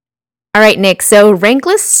All right, Nick, so rank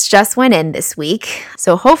lists just went in this week.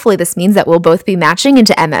 So hopefully this means that we'll both be matching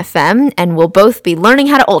into MFM and we'll both be learning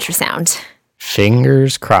how to ultrasound.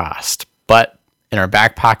 Fingers crossed. But in our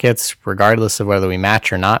back pockets, regardless of whether we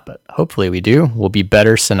match or not, but hopefully we do, we'll be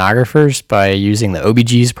better sonographers by using the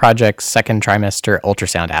OBGYS Project's second trimester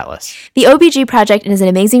ultrasound atlas. The OBG Project is an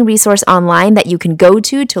amazing resource online that you can go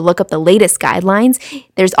to look up the latest guidelines.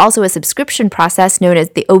 There's also a subscription process known as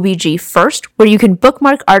the OBG First, where you can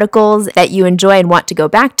bookmark articles that you enjoy and want to go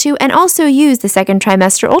back to, and also use the second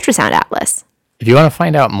trimester ultrasound atlas. If you want to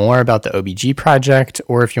find out more about the OBG Project,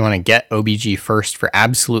 or if you want to get OBG First for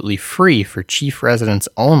absolutely free for chief residents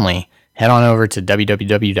only, head on over to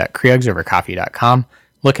www.creogsovercoffee.com,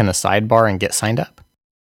 look in the sidebar, and get signed up.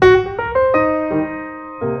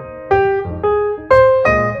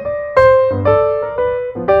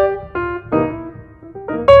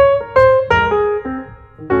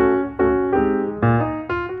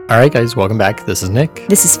 All right, guys, welcome back. This is Nick.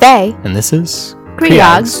 This is Faye. And this is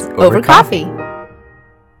Creogs Over Coffee.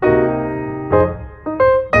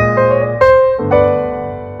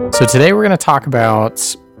 So today we're going to talk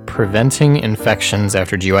about preventing infections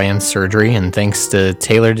after GYN surgery, and thanks to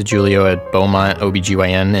Taylor DiGiulio at Beaumont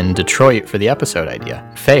OBGYN in Detroit for the episode idea.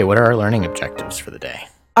 Faye, what are our learning objectives for the day?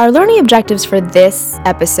 Our learning objectives for this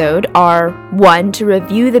episode are 1, to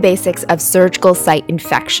review the basics of surgical site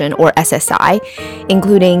infection, or SSI,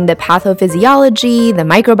 including the pathophysiology, the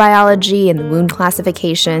microbiology, and the wound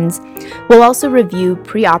classifications. We'll also review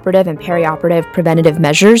preoperative and perioperative preventative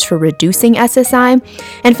measures for reducing SSI.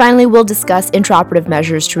 And finally, we'll discuss intraoperative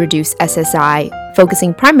measures to reduce SSI,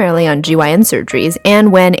 focusing primarily on GYN surgeries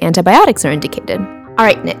and when antibiotics are indicated. All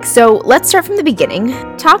right, Nick, so let's start from the beginning.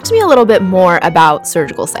 Talk to me a little bit more about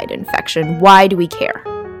surgical site infection. Why do we care?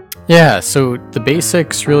 Yeah, so the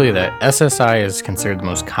basics really that SSI is considered the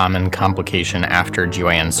most common complication after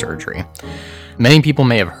GYN surgery. Many people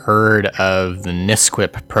may have heard of the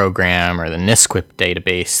NSQIP program or the NSQIP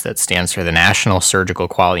database that stands for the National Surgical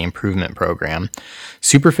Quality Improvement Program.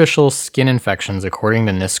 Superficial skin infections, according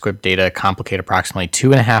to NSQIP data, complicate approximately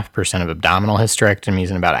 2.5% of abdominal hysterectomies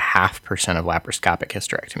and about 0.5% of laparoscopic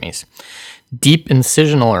hysterectomies. Deep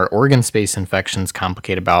incisional or organ space infections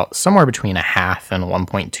complicate about somewhere between 0.5% and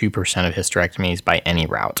 1.2% of hysterectomies by any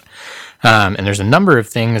route. And there's a number of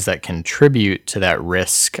things that contribute to that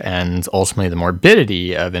risk and ultimately the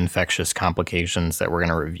morbidity of infectious complications that we're going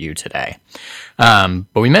to review today. But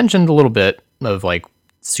we mentioned a little bit of like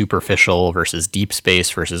superficial versus deep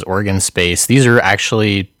space versus organ space. These are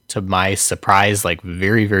actually, to my surprise, like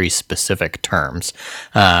very, very specific terms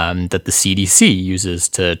that the CDC uses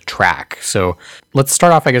to track. So let's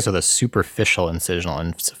start off, I guess, with a superficial incisional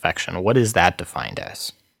infection. What is that defined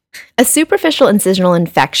as? A superficial incisional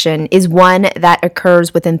infection is one that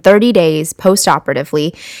occurs within 30 days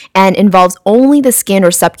postoperatively and involves only the skin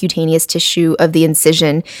or subcutaneous tissue of the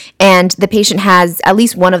incision, and the patient has at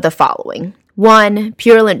least one of the following. 1,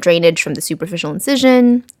 purulent drainage from the superficial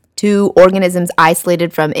incision. 2, organisms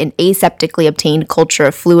isolated from an aseptically obtained culture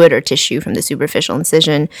of fluid or tissue from the superficial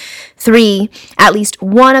incision. 3, at least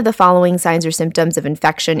one of the following signs or symptoms of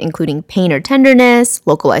infection, including pain or tenderness,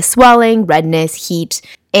 localized swelling, redness, heat,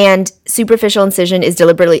 and superficial incision is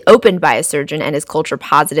deliberately opened by a surgeon and is culture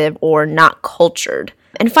positive or not cultured.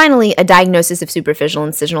 And finally, a diagnosis of superficial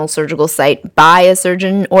incisional surgical site by a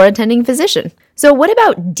surgeon or attending physician. So what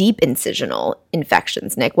about deep incisional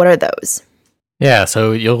infections, Nick? What are those? Yeah,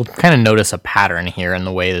 so you'll kind of notice a pattern here in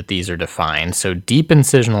the way that these are defined. So deep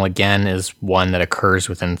incisional, again, is one that occurs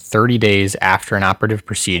within 30 days after an operative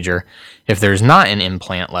procedure if there's not an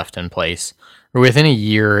implant left in place, or within a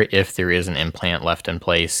year if there is an implant left in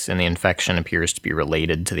place and the infection appears to be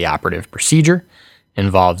related to the operative procedure,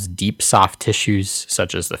 involves deep soft tissues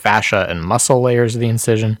such as the fascia and muscle layers of the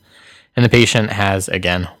incision, and the patient has,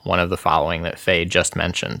 again, one of the following that Faye just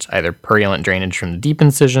mentioned, either purulent drainage from the deep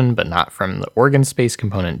incision but not from the organ space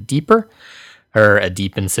component deeper, or a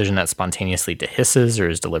deep incision that spontaneously dehisces or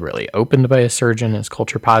is deliberately opened by a surgeon is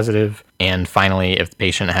culture positive. And finally, if the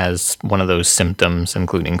patient has one of those symptoms,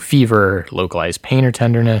 including fever, localized pain or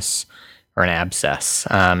tenderness, or an abscess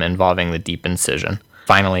involving the deep incision.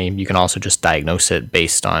 Finally, you can also just diagnose it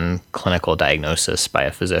based on clinical diagnosis by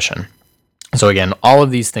a physician. So again, all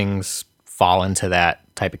of these things fall into that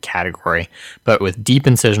type of category. But with deep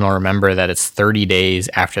incisional, remember that it's 30 days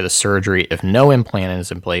after the surgery if no implant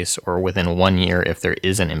is in place, or within 1 year if there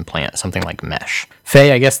is an implant, something like mesh.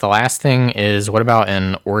 Faye, I guess the last thing is, what about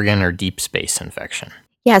an organ or deep space infection?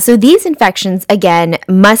 Yeah, so these infections, again,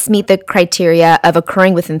 must meet the criteria of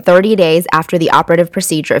occurring within 30 days after the operative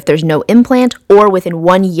procedure if there's no implant, or within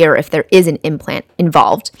 1 year if there is an implant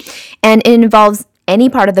involved. And it involves any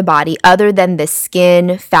part of the body other than the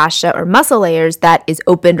skin, fascia, or muscle layers that is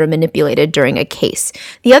opened or manipulated during a case.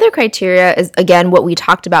 The other criteria is, again, what we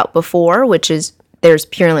talked about before, which is there's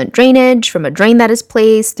purulent drainage from a drain that is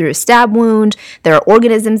placed through a stab wound. There are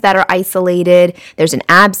organisms that are isolated. There's an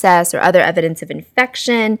abscess or other evidence of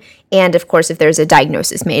infection. And of course, if there's a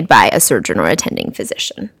diagnosis made by a surgeon or attending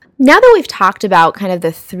physician. Now that we've talked about kind of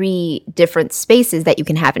the 3 different spaces that you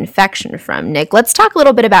can have infection from, Nick, let's talk a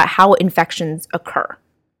little bit about how infections occur.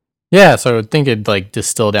 Yeah, so I would think it'd like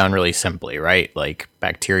distill down really simply, right? Like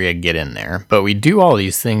bacteria get in there. But we do all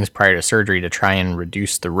these things prior to surgery to try and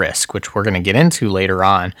reduce the risk, which we're going to get into later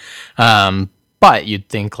on. But you'd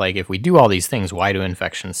think like if we do all these things, why do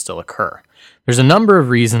infections still occur? There's a number of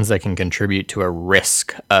reasons that can contribute to a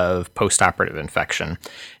risk of postoperative infection.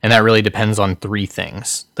 And that really depends on 3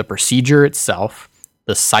 things: the procedure itself,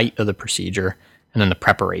 the site of the procedure, and then the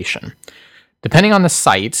preparation. Depending on the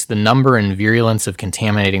site, the number and virulence of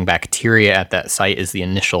contaminating bacteria at that site is the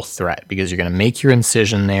initial threat, because you're going to make your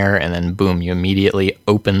incision there and then boom, you immediately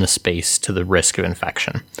open the space to the risk of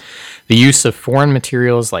infection. The use of foreign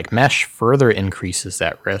materials like mesh further increases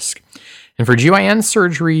that risk. And for GYN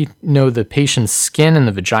surgery, the patient's skin and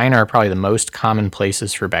the vagina are probably the most common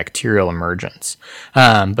places for bacterial emergence.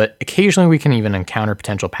 But occasionally we can even encounter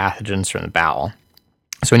potential pathogens from the bowel.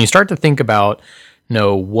 So when you start to think about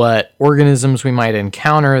what organisms we might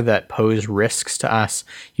encounter that pose risks to us,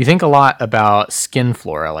 you think a lot about skin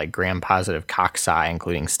flora like gram-positive cocci,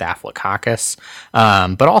 including Staphylococcus,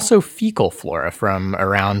 but also fecal flora from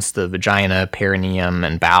around the vagina, perineum,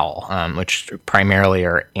 and bowel, which primarily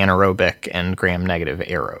are anaerobic and gram-negative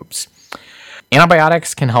aerobes.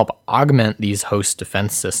 Antibiotics can help augment these host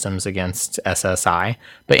defense systems against SSI,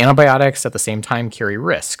 but antibiotics at the same time carry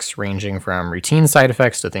risks, ranging from routine side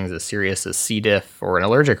effects to things as serious as C. diff or an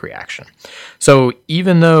allergic reaction. So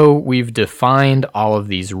even though we've defined all of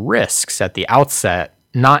these risks at the outset,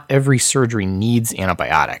 not every surgery needs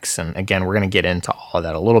antibiotics. And again, we're going to get into all of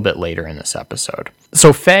that a little bit later in this episode.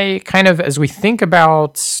 So Faye, kind of as we think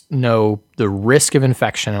about, the risk of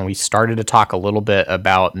infection, and we started to talk a little bit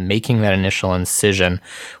about making that initial incision,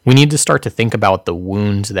 we need to start to think about the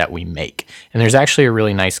wounds that we make. And there's actually a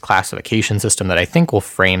really nice classification system that I think will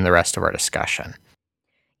frame the rest of our discussion.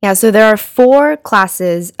 Yeah, so there are 4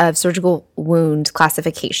 classes of surgical wound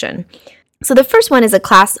classification. So the first one is a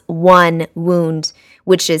class 1 wound,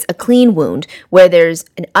 which is a clean wound, where there's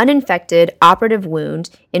an uninfected operative wound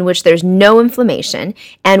in which there's no inflammation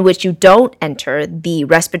and which you don't enter the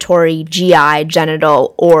respiratory, GI,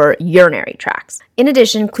 genital, or urinary tracts. In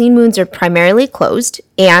addition, clean wounds are primarily closed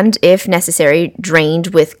and, if necessary, drained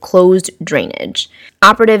with closed drainage.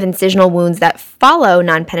 Operative incisional wounds that follow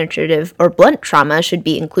non-penetrative or blunt trauma should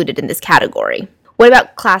be included in this category. What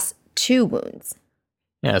about class 2 wounds?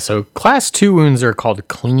 Yeah, so class 2 wounds are called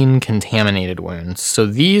clean contaminated wounds. So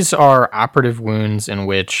these are operative wounds in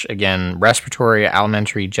which, again, respiratory,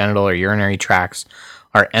 alimentary, genital, or urinary tracts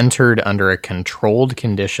are entered under a controlled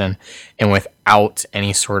condition and without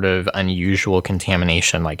any sort of unusual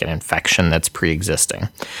contamination like an infection that's pre-existing.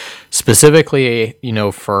 Specifically,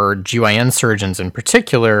 for GYN surgeons in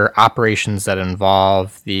particular, operations that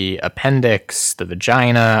involve the appendix, the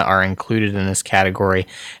vagina are included in this category.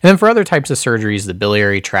 And then for other types of surgeries, the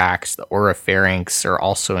biliary tracts, the oropharynx are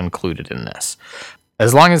also included in this.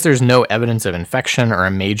 As long as there's no evidence of infection or a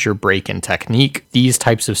major break in technique, these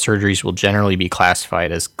types of surgeries will generally be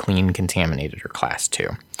classified as clean contaminated or class 2.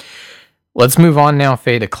 Let's move on now,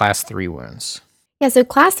 Faye, to class 3 wounds. Yeah, so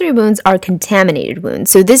class 3 wounds are contaminated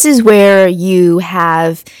wounds. So this is where you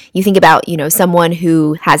think about, someone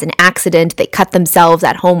who has an accident, they cut themselves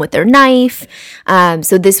at home with their knife.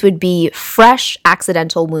 So this would be fresh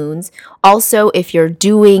accidental wounds. Also, if you're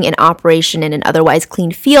doing an operation in an otherwise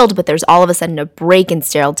clean field, but there's all of a sudden a break in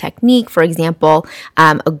sterile technique, for example,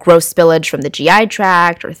 a gross spillage from the GI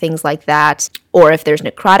tract or things like that, or if there's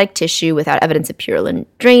necrotic tissue without evidence of purulent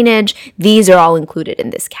drainage, these are all included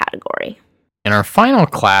in this category. And our final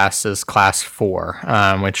class is class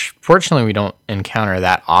 4, which fortunately we don't encounter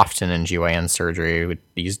that often in GYN surgery with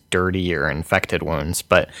these dirty or infected wounds.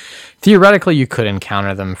 But theoretically, you could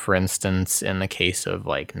encounter them, for instance, in the case of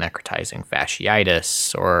like necrotizing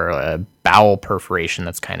fasciitis or a bowel perforation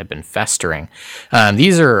that's kind of been festering.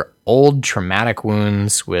 These are old traumatic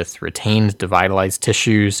wounds with retained devitalized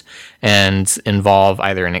tissues and involve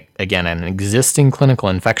either, an existing clinical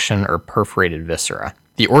infection or perforated viscera.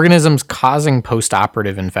 The organisms causing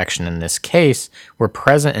postoperative infection in this case were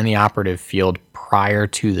present in the operative field prior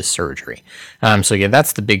to the surgery. So again,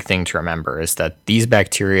 that's the big thing to remember, is that these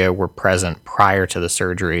bacteria were present prior to the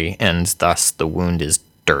surgery and thus the wound is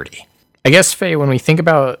dirty. I guess, Faye, when we think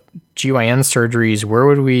about GYN surgeries, where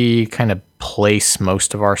would we kind of place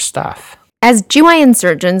most of our stuff? As GYN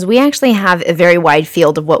surgeons, we actually have a very wide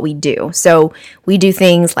field of what we do. So we do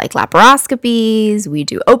things like laparoscopies, we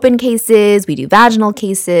do open cases, we do vaginal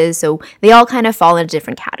cases. So they all kind of fall into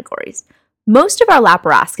different categories. Most of our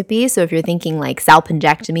laparoscopies, so if you're thinking like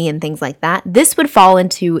salpingectomy and things like that, this would fall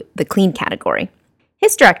into the clean category.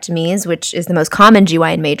 Hysterectomies, which is the most common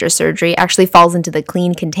GYN major surgery, actually falls into the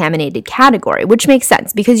clean contaminated category, which makes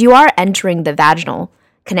sense because you are entering the vaginal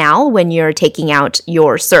canal when you're taking out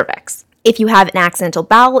your cervix. If you have an accidental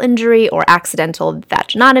bowel injury or accidental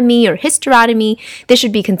vaginotomy or hysterotomy, this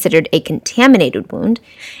should be considered a contaminated wound.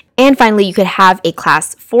 And finally, you could have a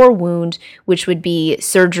class 4 wound, which would be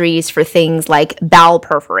surgeries for things like bowel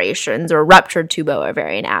perforations or ruptured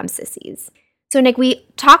tubo-ovarian abscesses. So Nick, we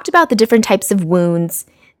talked about the different types of wounds.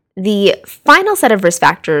 The final set of risk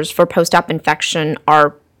factors for post-op infection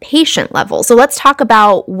are patient level. So let's talk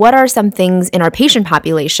about what are some things in our patient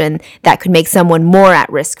population that could make someone more at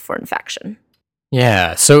risk for infection.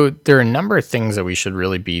 Yeah, so there are a number of things that we should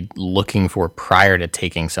really be looking for prior to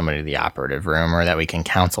taking somebody to the operative room or that we can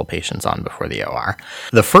counsel patients on before the OR.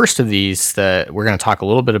 The first of these that we're going to talk a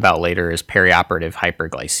little bit about later is perioperative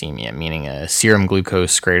hyperglycemia, meaning a serum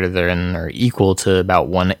glucose greater than or equal to about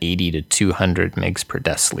 180 to 200 mg per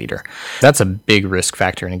deciliter. That's a big risk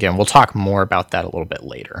factor, and again, we'll talk more about that a little bit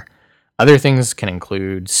later. Other things can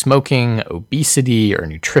include smoking, obesity, or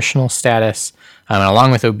nutritional status, and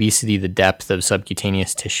along with obesity, the depth of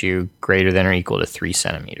subcutaneous tissue greater than or equal to 3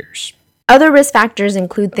 centimeters. Other risk factors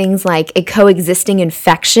include things like a coexisting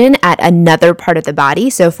infection at another part of the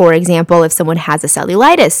body. So, for example, if someone has a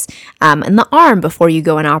cellulitis in the arm before you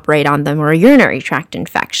go and operate on them, or a urinary tract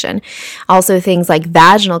infection. Also, things like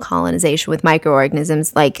vaginal colonization with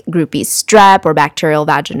microorganisms like group E strep or bacterial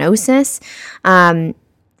vaginosis.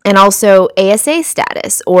 And also ASA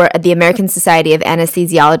status, or the American Society of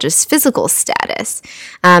Anesthesiologists physical status.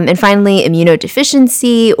 And finally,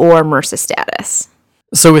 immunodeficiency or MRSA status.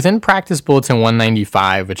 So within Practice Bulletin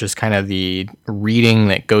 195, which is kind of the reading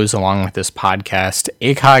that goes along with this podcast,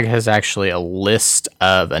 ACOG has actually a list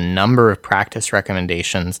of a number of practice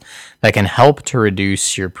recommendations that can help to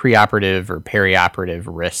reduce your preoperative or perioperative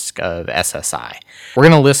risk of SSI. We're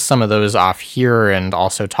going to list some of those off here and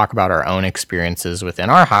also talk about our own experiences within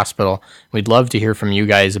our hospital. We'd love to hear from you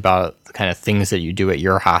guys about the kind of things that you do at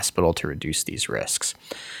your hospital to reduce these risks.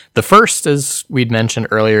 The first, as we'd mentioned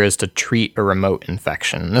earlier, is to treat a remote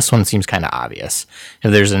infection. This one seems kind of obvious.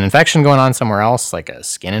 If there's an infection going on somewhere else, like a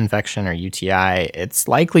skin infection or UTI, it's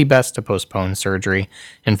likely best to postpone surgery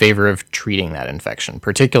in favor of treating that infection,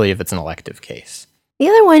 particularly if it's an elective case. The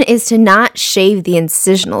other one is to not shave the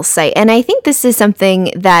incisional site. And I think this is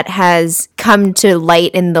something that has come to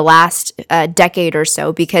light in the last decade or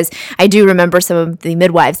so, because I do remember some of the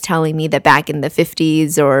midwives telling me that back in the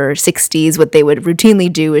 50s or 60s, what they would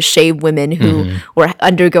routinely do is shave women who were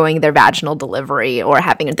undergoing their vaginal delivery or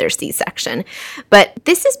having their C-section. But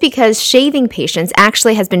this is because shaving patients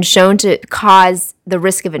actually has been shown to cause the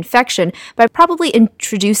risk of infection by probably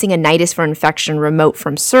introducing a nidus for infection remote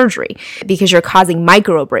from surgery, because you're causing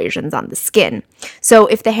microabrasions on the skin. So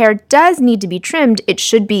if the hair does need to be trimmed, it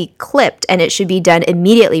should be clipped, and it should be done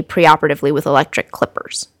immediately preoperatively with electric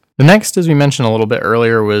clippers. The next, as we mentioned a little bit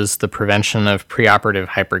earlier, was the prevention of preoperative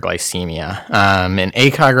hyperglycemia. And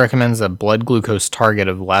ACOG recommends a blood glucose target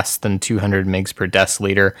of less than 200 mg per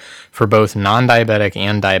deciliter for both non-diabetic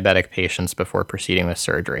and diabetic patients before proceeding with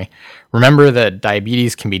surgery. Remember that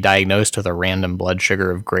diabetes can be diagnosed with a random blood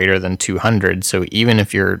sugar of greater than 200, so even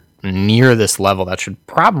if you're near this level, that should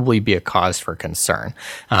probably be a cause for concern,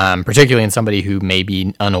 particularly in somebody who may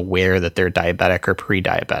be unaware that they're diabetic or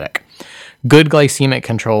pre-diabetic. Good glycemic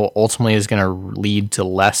control ultimately is going to lead to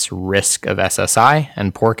less risk of SSI,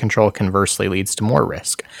 and poor control conversely leads to more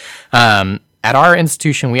risk. At our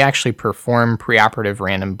institution, we actually perform preoperative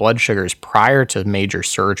random blood sugars prior to major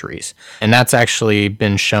surgeries, and that's actually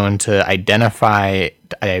been shown to identify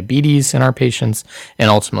diabetes in our patients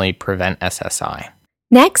and ultimately prevent SSI.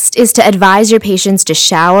 Next is to advise your patients to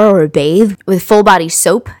shower or bathe with full-body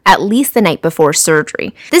soap at least the night before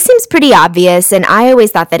surgery. This seems pretty obvious, and I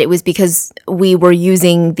always thought that it was because we were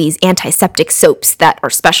using these antiseptic soaps that are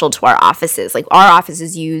special to our offices. Like, our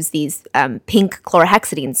offices use these pink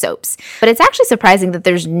chlorhexidine soaps. But it's actually surprising that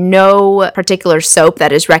there's no particular soap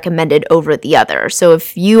that is recommended over the other. So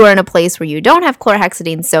if you are in a place where you don't have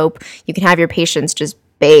chlorhexidine soap, you can have your patients just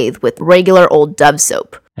bathe with regular old Dove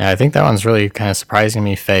soap. Yeah, I think that one's really kind of surprising to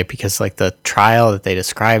me, Faye, because like the trial that they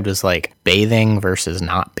described was like bathing versus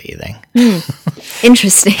not bathing.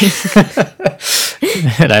 Interesting.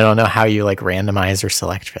 And I don't know how you like randomize or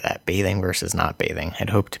select for that, bathing versus not bathing. I'd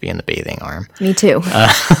hope to be in the bathing arm. Me too.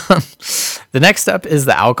 The next up is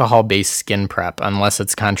the alcohol-based skin prep, unless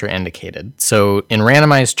it's contraindicated. So in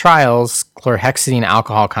randomized trials, chlorhexidine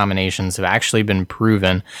alcohol combinations have actually been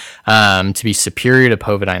proven to be superior to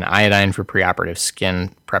povidone iodine for preoperative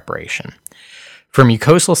skin preparation. For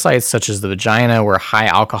mucosal sites such as the vagina, where high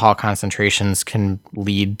alcohol concentrations can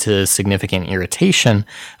lead to significant irritation,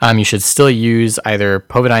 you should still use either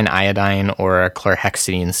povidone iodine or a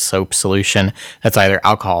chlorhexidine soap solution that's either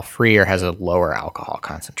alcohol-free or has a lower alcohol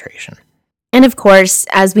concentration. And of course,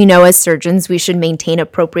 as we know as surgeons, we should maintain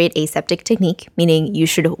appropriate aseptic technique, meaning you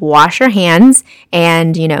should wash your hands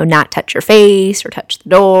and, not touch your face or touch the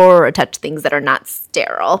door or touch things that are not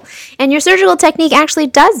sterile. And your surgical technique actually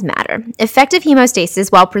does matter. Effective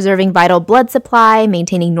hemostasis while preserving vital blood supply,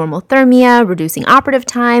 maintaining normal thermia, reducing operative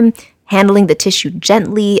time, handling the tissue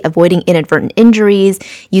gently, avoiding inadvertent injuries,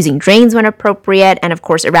 using drains when appropriate, and of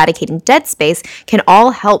course, eradicating dead space can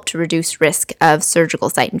all help to reduce risk of surgical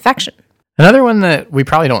site infection. Another one that we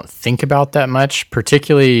probably don't think about that much,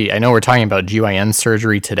 particularly, I know we're talking about GYN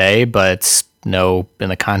surgery today, but in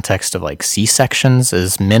the context of like C-sections,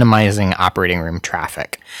 is minimizing operating room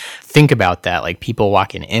traffic. Think about that, like people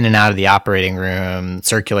walking in and out of the operating room,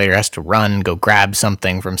 circulator has to run, go grab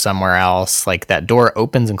something from somewhere else, like that door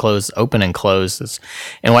opens and closes, open and closes.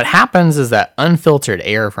 And what happens is that unfiltered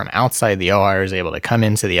air from outside the OR is able to come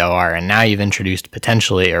into the OR, and now you've introduced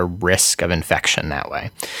potentially a risk of infection that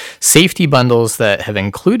way. Safety bundles that have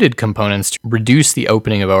included components to reduce the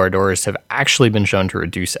opening of OR doors have actually been shown to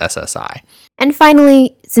reduce SSI. And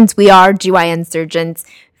finally, since we are GYN surgeons,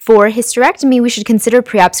 for hysterectomy, we should consider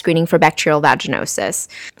pre-op screening for bacterial vaginosis.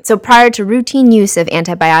 So prior to routine use of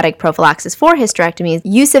antibiotic prophylaxis for hysterectomy,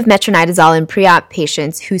 use of metronidazole in pre-op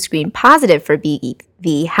patients who screen positive for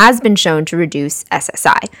BEV has been shown to reduce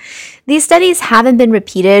SSI. These studies haven't been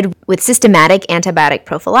repeated with systematic antibiotic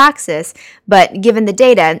prophylaxis, but given the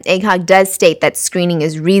data, ACOG does state that screening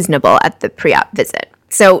is reasonable at the pre-op visit.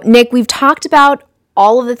 So, Nick, we've talked about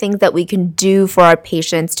all of the things that we can do for our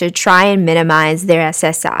patients to try and minimize their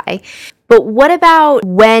SSI. But what about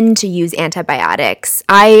when to use antibiotics?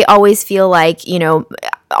 I always feel like,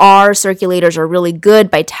 our circulators are really good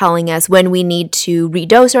by telling us when we need to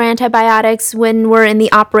redose our antibiotics when we're in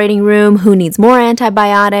the operating room, who needs more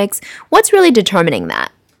antibiotics. What's really determining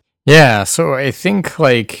that? Yeah, so I think,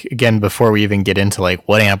 again, before we even get into,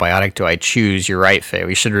 what antibiotic do I choose, you're right, Faye.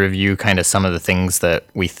 We should review kind of some of the things that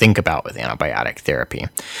we think about with antibiotic therapy.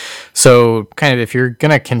 So, kind of, if you're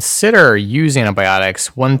going to consider or use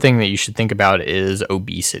antibiotics, one thing that you should think about is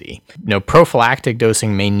obesity. Prophylactic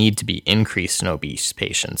dosing may need to be increased in obese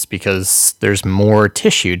patients because there's more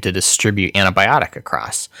tissue to distribute antibiotic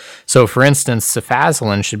across. So, for instance,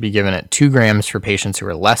 cefazolin should be given at 2 grams for patients who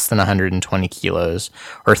are less than 120 kilos,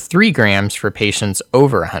 or 3 grams for patients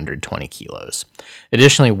over 120 kilos.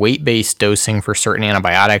 Additionally, weight-based dosing for certain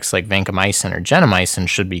antibiotics like vancomycin or gentamicin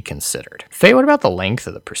should be considered. Faye, what about the length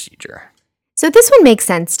of the procedure? So this one makes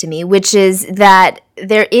sense to me, which is that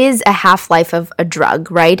there is a half-life of a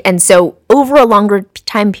drug, right? And so over a longer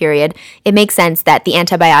time period, it makes sense that the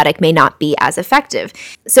antibiotic may not be as effective.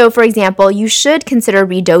 So for example, you should consider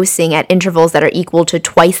redosing at intervals that are equal to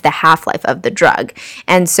twice the half-life of the drug.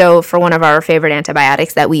 And so for one of our favorite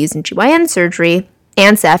antibiotics that we use in GYN surgery,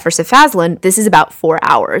 Ancef or cefazolin, this is about 4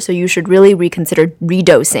 hours. So you should really reconsider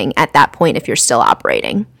redosing at that point if you're still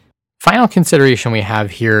operating. Final consideration we have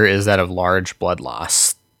here is that of large blood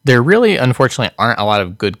loss. There really, unfortunately, aren't a lot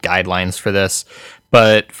of good guidelines for this,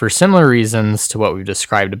 but for similar reasons to what we've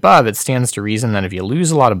described above, it stands to reason that if you lose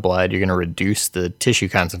a lot of blood, you're going to reduce the tissue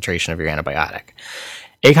concentration of your antibiotic.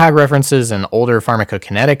 ACOG references an older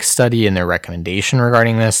pharmacokinetics study in their recommendation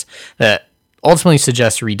regarding this that ultimately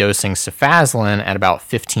suggests redosing cefazolin at about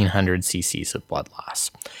 1,500 cc's of blood loss.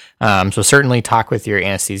 So certainly talk with your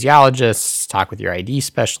anesthesiologists, talk with your ID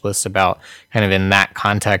specialists about kind of in that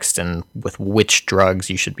context and with which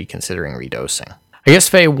drugs you should be considering redosing. I guess,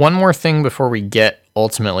 Faye, one more thing before we get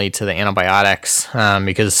ultimately to the antibiotics,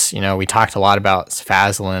 because, we talked a lot about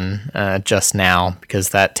cefazolin just now because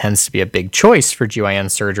that tends to be a big choice for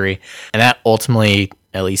GYN surgery. And that ultimately,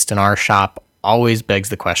 at least in our shop, always begs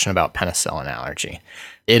the question about penicillin allergy.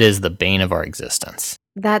 It is the bane of our existence.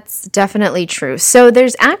 That's definitely true. So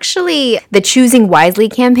there's actually the Choosing Wisely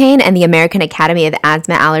campaign and the American Academy of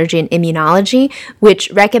Asthma, Allergy, and Immunology,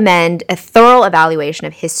 which recommend a thorough evaluation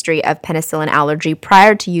of history of penicillin allergy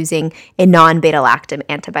prior to using a non-beta-lactam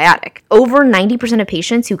antibiotic. Over 90% of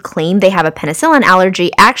patients who claim they have a penicillin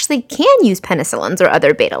allergy actually can use penicillins or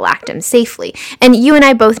other beta-lactams safely. And you and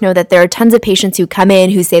I both know that there are tons of patients who come in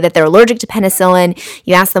who say that they're allergic to penicillin.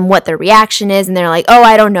 You ask them what their reaction is, and they're like, oh,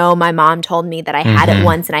 I don't know. My mom told me that I had it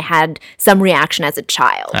once and I had some reaction as a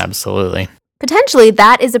child. Absolutely. Potentially,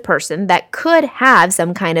 that is a person that could have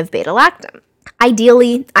some kind of beta-lactam.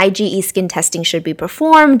 Ideally, IgE skin testing should be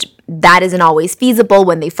performed. That isn't always feasible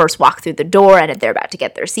when they first walk through the door and they're about to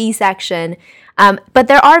get their C-section. But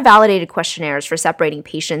there are validated questionnaires for separating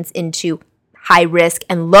patients into high risk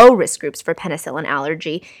and low risk groups for penicillin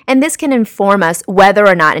allergy, and this can inform us whether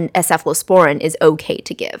or not an cephalosporin is okay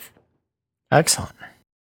to give. Excellent.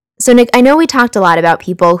 So, Nick, I know we talked a lot about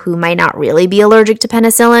people who might not really be allergic to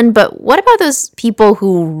penicillin, but what about those people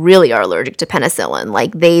who really are allergic to penicillin?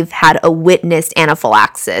 Like they've had a witnessed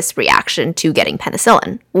anaphylaxis reaction to getting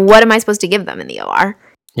penicillin. What am I supposed to give them in the OR?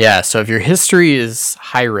 Yeah, so if your history is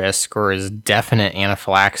high risk or is definite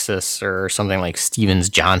anaphylaxis or something like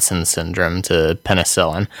Stevens-Johnson syndrome to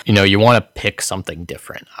penicillin, you want to pick something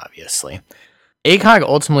different, obviously. ACOG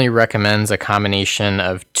ultimately recommends a combination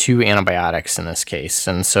of 2 antibiotics in this case.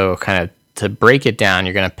 And so kind of to break it down,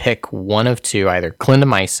 you're going to pick one of 2, either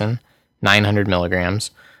clindamycin, 900 milligrams,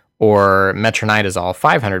 or metronidazole,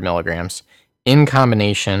 500 milligrams, in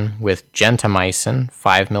combination with gentamicin,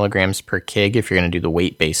 5 milligrams per kg if you're going to do the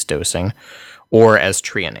weight-based dosing, or as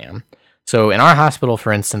Trianam. So in our hospital,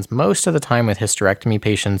 for instance, most of the time with hysterectomy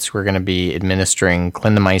patients, we're going to be administering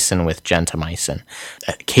clindamycin with gentamicin.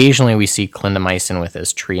 Occasionally, we see clindamycin with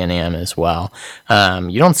Trianam as well.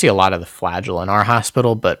 You don't see a lot of the Flagyl in our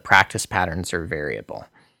hospital, but practice patterns are variable.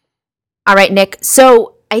 All right, Nick.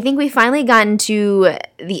 So I think we finally gotten to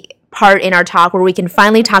the part in our talk where we can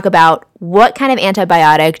finally talk about what kind of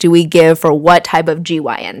antibiotic do we give for what type of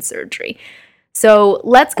GYN surgery. So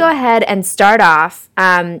let's go ahead and start off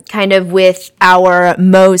kind of with our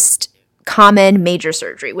most common major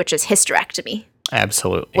surgery, which is hysterectomy.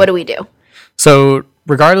 Absolutely. What do we do? So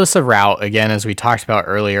regardless of route, again, as we talked about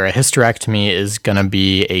earlier, a hysterectomy is going to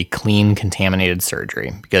be a clean, contaminated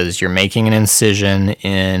surgery because you're making an incision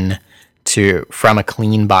from a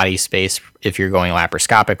clean body space if you're going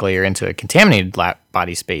laparoscopically, or into a contaminated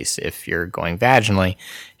body space if you're going vaginally,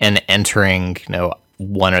 and entering,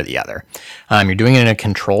 one or the other. You're doing it in a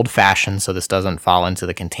controlled fashion, so this doesn't fall into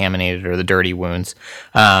the contaminated or the dirty wounds.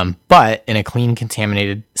 But in a clean,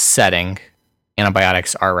 contaminated setting,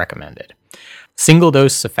 antibiotics are recommended. Single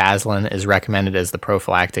dose cefazolin is recommended as the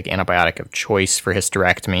prophylactic antibiotic of choice for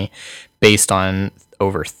hysterectomy based on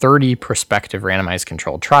over 30 prospective randomized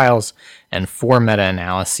controlled trials and 4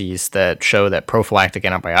 meta-analyses that show that prophylactic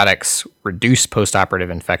antibiotics reduce postoperative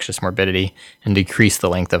infectious morbidity and decrease the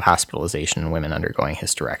length of hospitalization in women undergoing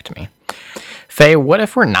hysterectomy. Faye, what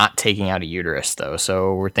if we're not taking out a uterus, though?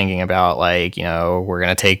 So we're thinking about, we're going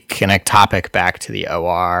to take an ectopic back to the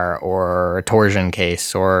OR, or a torsion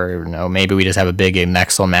case, or, maybe we just have a big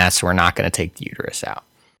adnexal mass, so we're not going to take the uterus out.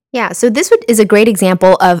 Yeah, so this is a great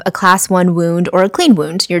example of a class 1 wound or a clean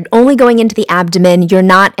wound. You're only going into the abdomen. You're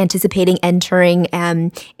not anticipating entering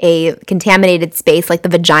a contaminated space like the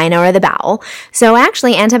vagina or the bowel. So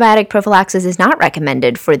actually, antibiotic prophylaxis is not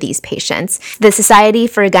recommended for these patients. The Society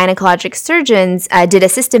for Gynecologic Surgeons did a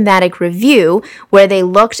systematic review where they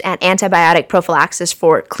looked at antibiotic prophylaxis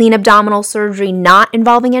for clean abdominal surgery not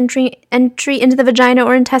involving entry into the vagina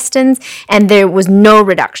or intestines, and there was no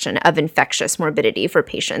reduction of infectious morbidity for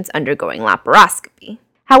patients undergoing laparoscopy.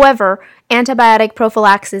 However, antibiotic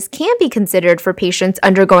prophylaxis can be considered for patients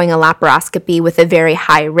undergoing a laparoscopy with a very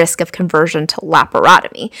high risk of conversion to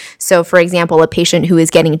laparotomy. So, for example, a patient who is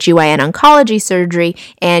getting GYN oncology surgery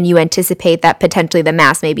and you anticipate that potentially the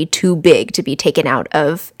mass may be too big to be taken out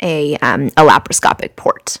of a laparoscopic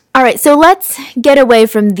port. All right, so let's get away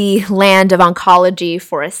from the land of oncology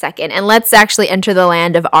for a second, and let's actually enter the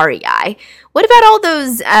land of REI. What about all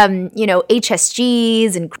those,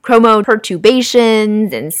 HSGs and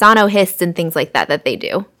chromoperturbations and sonohysts and things like that they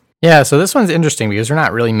do? Yeah, so this one's interesting because we're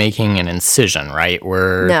not really making an incision, right?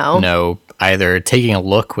 We're either taking a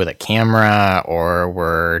look with a camera, or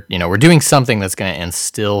we're doing something that's going to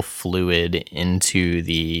instill fluid into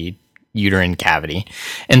the uterine cavity,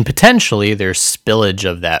 and potentially there's spillage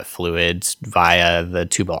of that fluid via the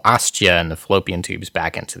tubal ostia and the fallopian tubes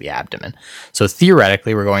back into the abdomen. So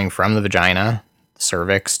theoretically, we're going from the vagina, the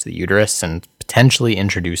cervix to the uterus and potentially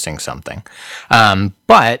introducing something.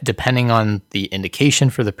 But depending on the indication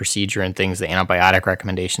for the procedure and things, the antibiotic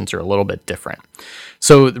recommendations are a little bit different.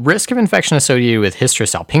 So the risk of infection associated with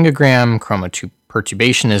hysterosalpingogram,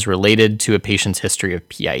 chromoperturbation is related to a patient's history of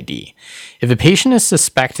PID. If a patient is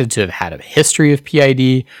suspected to have had a history of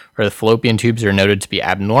PID or the fallopian tubes are noted to be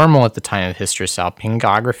abnormal at the time of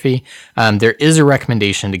hysterosalpingography, there is a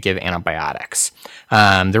recommendation to give antibiotics.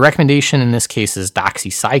 The recommendation in this case is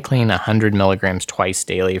doxycycline, 100 milligrams twice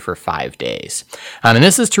daily for 5 days. And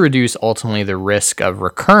this is to reduce ultimately the risk of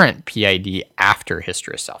recurrent PID after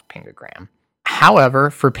hysterosalpingogram. However,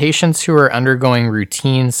 for patients who are undergoing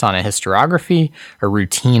routine sonohysterography or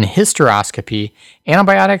routine hysteroscopy,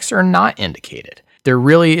 antibiotics are not indicated. There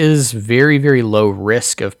really is very, very low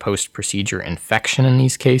risk of post-procedure infection in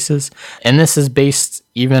these cases, and this is based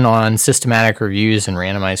even on systematic reviews and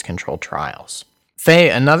randomized controlled trials. Faye,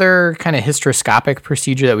 another kind of hysteroscopic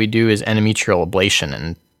procedure that we do is endometrial ablation,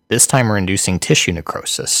 and this time we're inducing tissue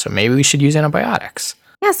necrosis, so maybe we should use antibiotics.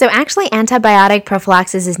 Yeah, so actually antibiotic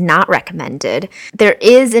prophylaxis is not recommended. There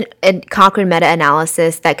is a Cochrane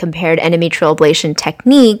meta-analysis that compared endometrial ablation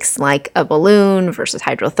techniques like a balloon versus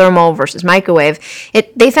hydrothermal versus microwave.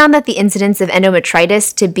 They found that the incidence of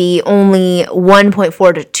endometritis to be only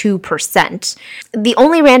 1.4 to 2%. The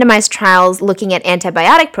only randomized trials looking at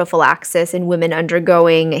antibiotic prophylaxis in women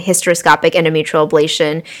undergoing hysteroscopic endometrial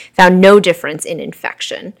ablation found no difference in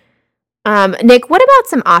infection. Nick, what about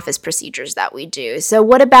some office procedures that we do? So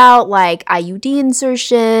what about like IUD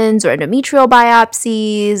insertions or endometrial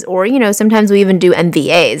biopsies, or, sometimes we even do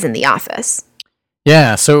MVAs in the office?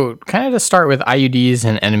 Yeah, so kind of to start with IUDs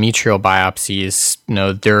and endometrial biopsies,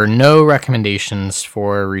 there are no recommendations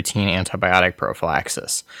for routine antibiotic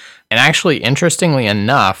prophylaxis. And actually, interestingly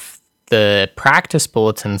enough, the practice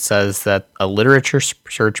bulletin says that a literature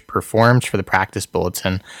search performed for the practice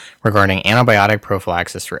bulletin regarding antibiotic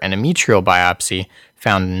prophylaxis for endometrial biopsy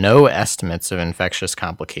found no estimates of infectious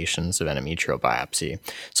complications of endometrial biopsy.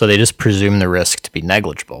 So they just presume the risk to be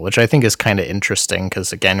negligible, which I think is kind of interesting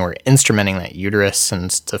because, again, we're instrumenting that uterus, and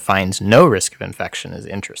to find no risk of infection is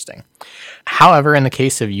interesting. However, in the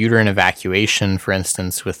case of uterine evacuation, for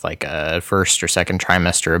instance, with like a first or second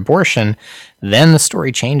trimester abortion, then the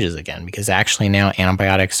story changes again because actually now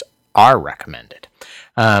antibiotics are recommended.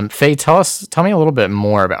 Faye, tell me a little bit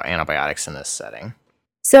more about antibiotics in this setting.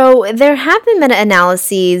 So there have been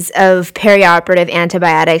meta-analyses of perioperative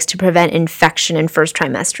antibiotics to prevent infection in first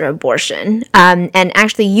trimester abortion. And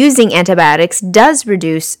actually using antibiotics does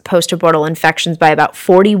reduce post-abortal infections by about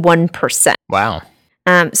 41%. Wow.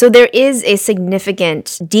 So there is a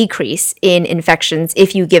significant decrease in infections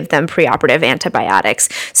if you give them preoperative antibiotics.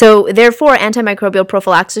 So therefore, antimicrobial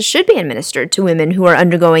prophylaxis should be administered to women who are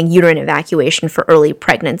undergoing uterine evacuation for early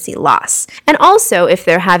pregnancy loss. And also if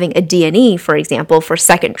they're having a D&E, for example, for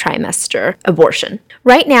second trimester abortion.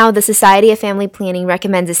 Right now, the Society of Family Planning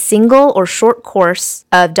recommends a single or short course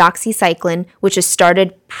of doxycycline, which is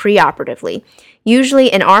started preoperatively.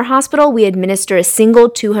 Usually in our hospital, we administer a single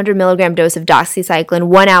 200 milligram dose of doxycycline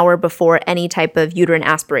 1 hour before any type of uterine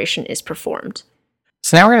aspiration is performed.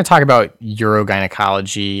 So now we're going to talk about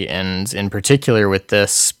urogynecology, and in particular with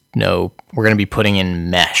this, we're going to be putting in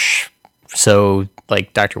mesh. So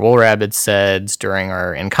like Dr. Woolrab had said during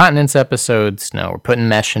our incontinence episodes, we're putting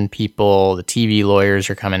mesh in people, the TV lawyers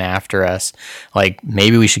are coming after us, like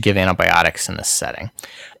maybe we should give antibiotics in this setting.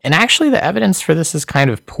 And actually the evidence for this is kind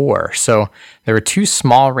of poor. So there were 2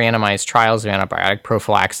 small randomized trials of antibiotic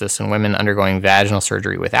prophylaxis in women undergoing vaginal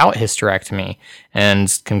surgery without hysterectomy,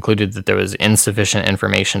 and concluded that there was insufficient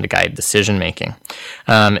information to guide decision making.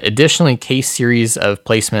 Additionally, case series of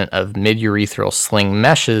placement of mid-urethral sling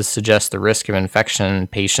meshes suggest the risk of infection in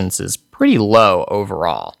patients is pretty low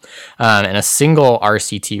overall. And a single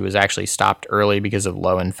RCT was actually stopped early because of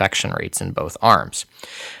low infection rates in both arms.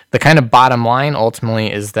 The kind of bottom line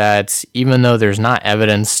ultimately is that even though there's not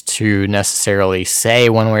evidence to necessarily say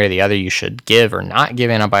one way or the other you should give or not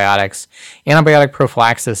give antibiotics, antibiotic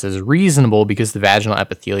prophylaxis is reasonable because the vaginal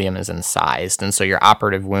epithelium is incised, and so your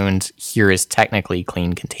operative wound here is technically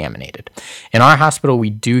clean contaminated. In our hospital, we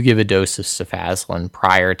do give a dose of cefazolin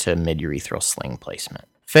prior to mid-urethral sling placement.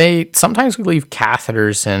 Faye, sometimes we leave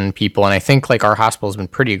catheters in people, and I think like our hospital has been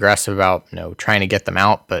pretty aggressive about trying to get them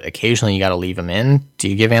out, but occasionally you got to leave them in. Do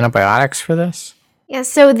you give antibiotics for this? Yeah,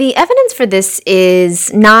 so the evidence for this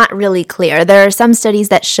is not really clear. There are some studies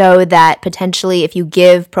that show that potentially if you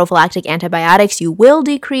give prophylactic antibiotics, you will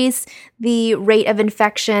decrease the rate of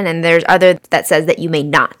infection, and there's other that says that you may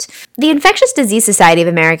not. The Infectious Disease Society of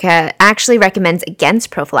America actually recommends against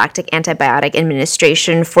prophylactic antibiotic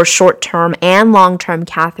administration for short-term and long-term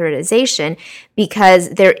catheterization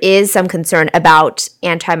because there is some concern about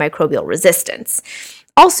antimicrobial resistance.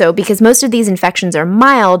 Also, because most of these infections are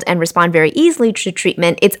mild and respond very easily to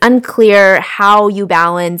treatment, it's unclear how you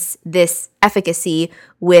balance this efficacy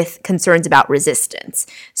with concerns about resistance.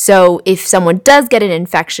 So if someone does get an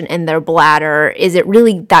infection in their bladder, is it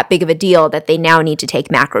really that big of a deal that they now need to take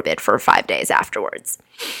Macrobid for 5 days afterwards?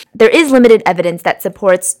 There is limited evidence that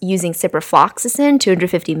supports using ciprofloxacin,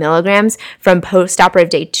 250 milligrams, from postoperative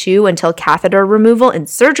day 2 until catheter removal in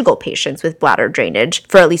surgical patients with bladder drainage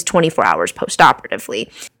for at least 24 hours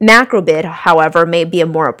postoperatively. Macrobid, however, may be a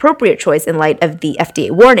more appropriate choice in light of the FDA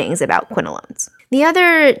warnings about quinolones. The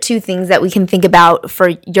other two things that we can think about for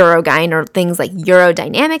Urogyne are things like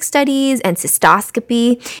urodynamic studies and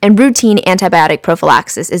cystoscopy, and routine antibiotic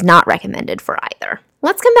prophylaxis is not recommended for either.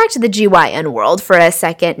 Let's come back to the GYN world for a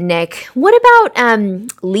second, Nick. What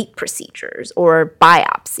about LEEP procedures or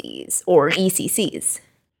biopsies or ECCs?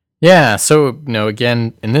 Yeah, so,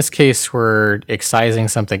 again, in this case, we're excising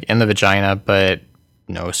something in the vagina, but,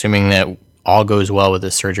 assuming that all goes well with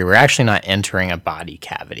this surgery, we're actually not entering a body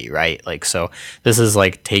cavity, right? So this is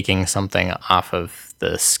like taking something off of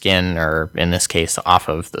the skin, or in this case, off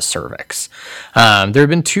of the cervix. There have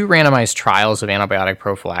been 2 randomized trials of antibiotic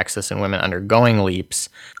prophylaxis in women undergoing LEEPs.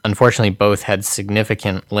 Unfortunately, both had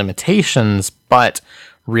significant limitations, but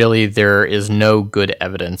really there is no good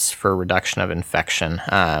evidence for reduction of infection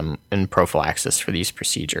in prophylaxis for these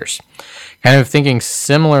procedures. Kind of thinking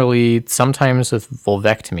similarly sometimes with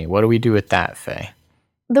vulvectomy. What do we do with that, Faye?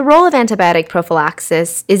 The role of antibiotic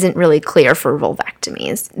prophylaxis isn't really clear for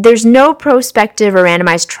vulvectomies. There's no prospective or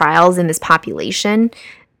randomized trials in this population,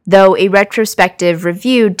 though a retrospective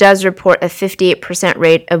review does report a 58%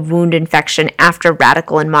 rate of wound infection after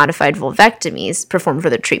radical and modified vulvectomies performed for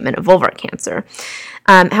the treatment of vulvar cancer.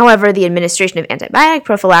 However, the administration of antibiotic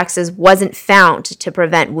prophylaxis wasn't found to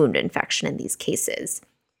prevent wound infection in these cases.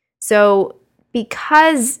 So,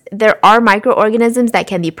 because there are microorganisms that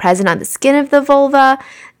can be present on the skin of the vulva,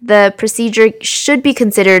 the procedure should be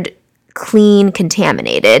considered clean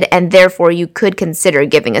contaminated, and therefore you could consider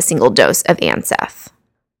giving a single dose of ANSEF.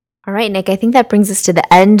 All right, Nick, I think that brings us to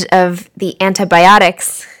the end of the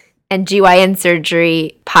antibiotics and GYN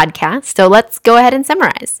surgery podcast. So let's go ahead and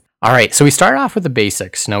summarize. All right, so we started off with the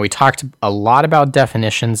basics. We talked a lot about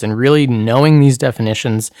definitions, and really knowing these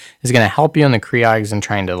definitions is going to help you in the creogs and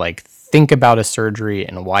trying to think about a surgery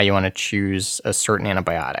and why you want to choose a certain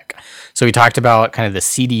antibiotic. So we talked about kind of the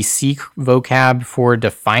CDC vocab for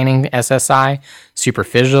defining SSI,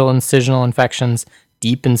 superficial incisional infections,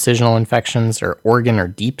 deep incisional infections, or organ or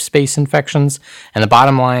deep space infections. And the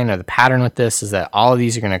bottom line, or the pattern with this, is that all of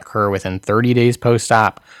these are going to occur within 30 days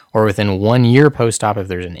post-op or within 1 year post-op if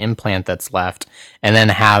there's an implant that's left, and then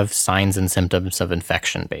have signs and symptoms of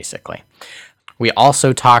infection, basically. We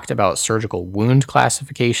also talked about surgical wound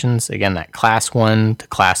classifications. Again, that class 1 to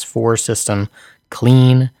class 4 system: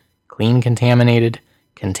 clean, contaminated,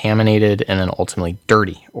 and then ultimately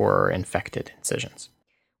dirty or infected incisions.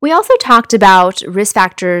 We also talked about risk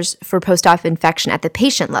factors for post-op infection at the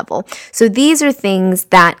patient level. So these are things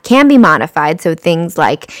that can be modified. So things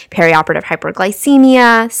like perioperative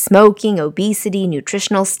hyperglycemia, smoking, obesity,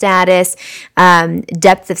 nutritional status,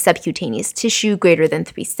 depth of subcutaneous tissue greater than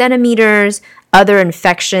 3 centimeters, other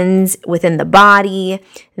infections within the body,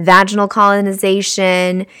 vaginal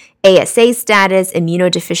colonization, ASA status,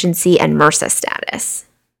 immunodeficiency, and MRSA status.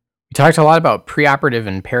 We talked a lot about preoperative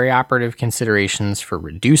and perioperative considerations for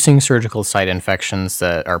reducing surgical site infections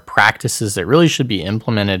that are practices that really should be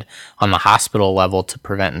implemented on the hospital level to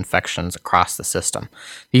prevent infections across the system.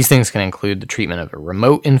 These things can include the treatment of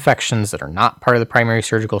remote infections that are not part of the primary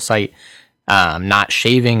surgical site, not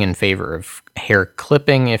shaving in favor of hair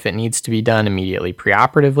clipping if it needs to be done immediately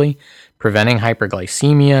preoperatively, preventing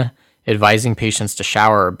hyperglycemia, advising patients to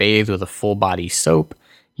shower or bathe with a full body soap,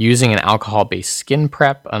 using an alcohol-based skin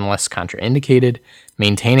prep unless contraindicated,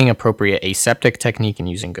 maintaining appropriate aseptic technique and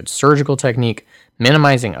using good surgical technique,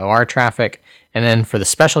 minimizing OR traffic, and then for the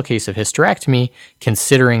special case of hysterectomy,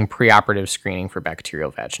 considering preoperative screening for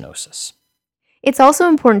bacterial vaginosis. It's also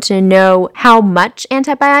important to know how much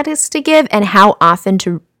antibiotics to give and how often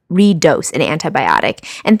to redose an antibiotic.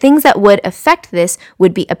 And things that would affect this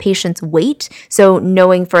would be a patient's weight. So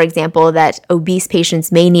knowing, for example, that obese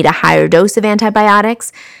patients may need a higher dose of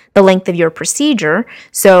antibiotics, the length of your procedure.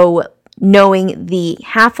 So knowing the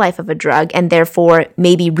half-life of a drug and therefore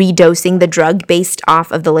maybe redosing the drug based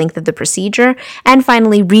off of the length of the procedure. And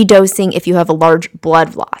finally, redosing if you have a large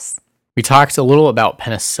blood loss. We talked a little about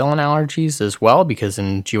penicillin allergies as well, because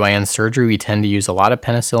in GYN surgery, we tend to use a lot of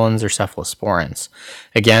penicillins or cephalosporins.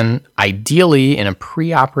 Again, ideally, in a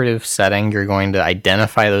preoperative setting, you're going to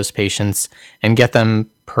identify those patients and get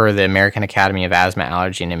them, per the American Academy of Asthma,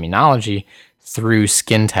 Allergy, and Immunology, through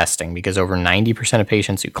skin testing, because over 90% of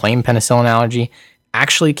patients who claim penicillin allergy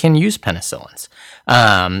actually can use penicillins.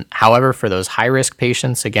 However, for those high-risk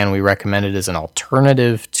patients, again, we recommend it as an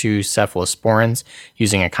alternative to cephalosporins,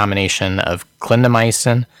 using a combination of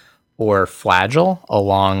clindamycin or Flagyl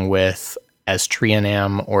along with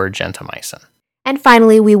aztreonam or gentamicin. And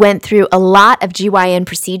finally, we went through a lot of GYN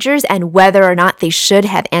procedures and whether or not they should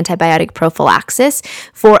have antibiotic prophylaxis.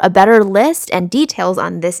 For a better list and details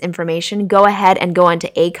on this information, go ahead and go onto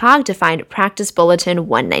ACOG to find Practice Bulletin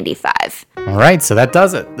 195. All right, so that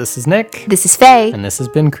does it. This is Nick. This is Faye. And this has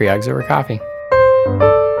been Creogs Over Coffee.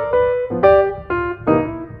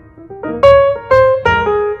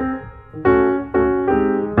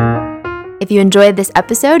 If you enjoyed this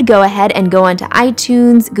episode, go ahead and go onto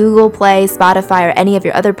iTunes, Google Play, Spotify, or any of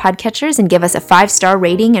your other podcatchers and give us a 5-star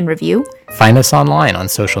rating and review. Find us online on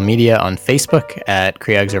social media, on Facebook at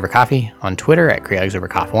Creogs Over Coffee, on Twitter at Creogs Over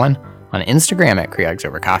Coffee 1, on Instagram at Creogs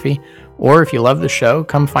Over Coffee, or if you love the show,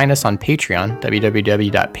 come find us on Patreon,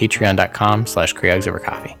 www.patreon.com/Creogs Over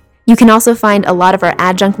Coffee. You can also find a lot of our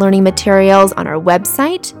adjunct learning materials on our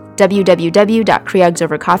website,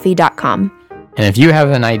 www.creogsovercoffee.com. And if you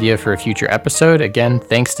have an idea for a future episode, again,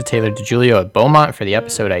 thanks to Taylor DiGiulio at Beaumont for the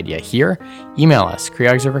episode idea here. Email us,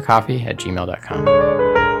 creogsovercoffee@gmail.com.